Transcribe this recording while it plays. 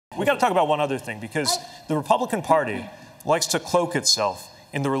We got to talk about one other thing, because the Republican Party likes to cloak itself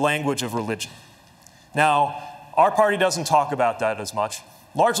in the language of religion. Now, our party doesn't talk about that as much,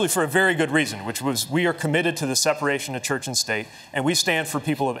 largely for a very good reason, which was we are committed to the separation of church and state, and we stand for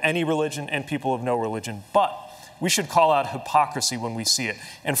people of any religion and people of no religion. But we should call out hypocrisy when we see it.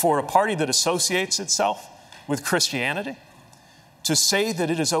 And for a party that associates itself with Christianity, to say that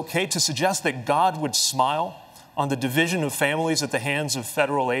it is okay to suggest that God would smile on the division of families at the hands of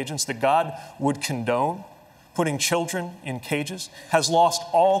federal agents, that God would condone putting children in cages, has lost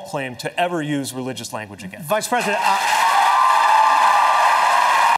all claim to ever use religious language again. Vice President,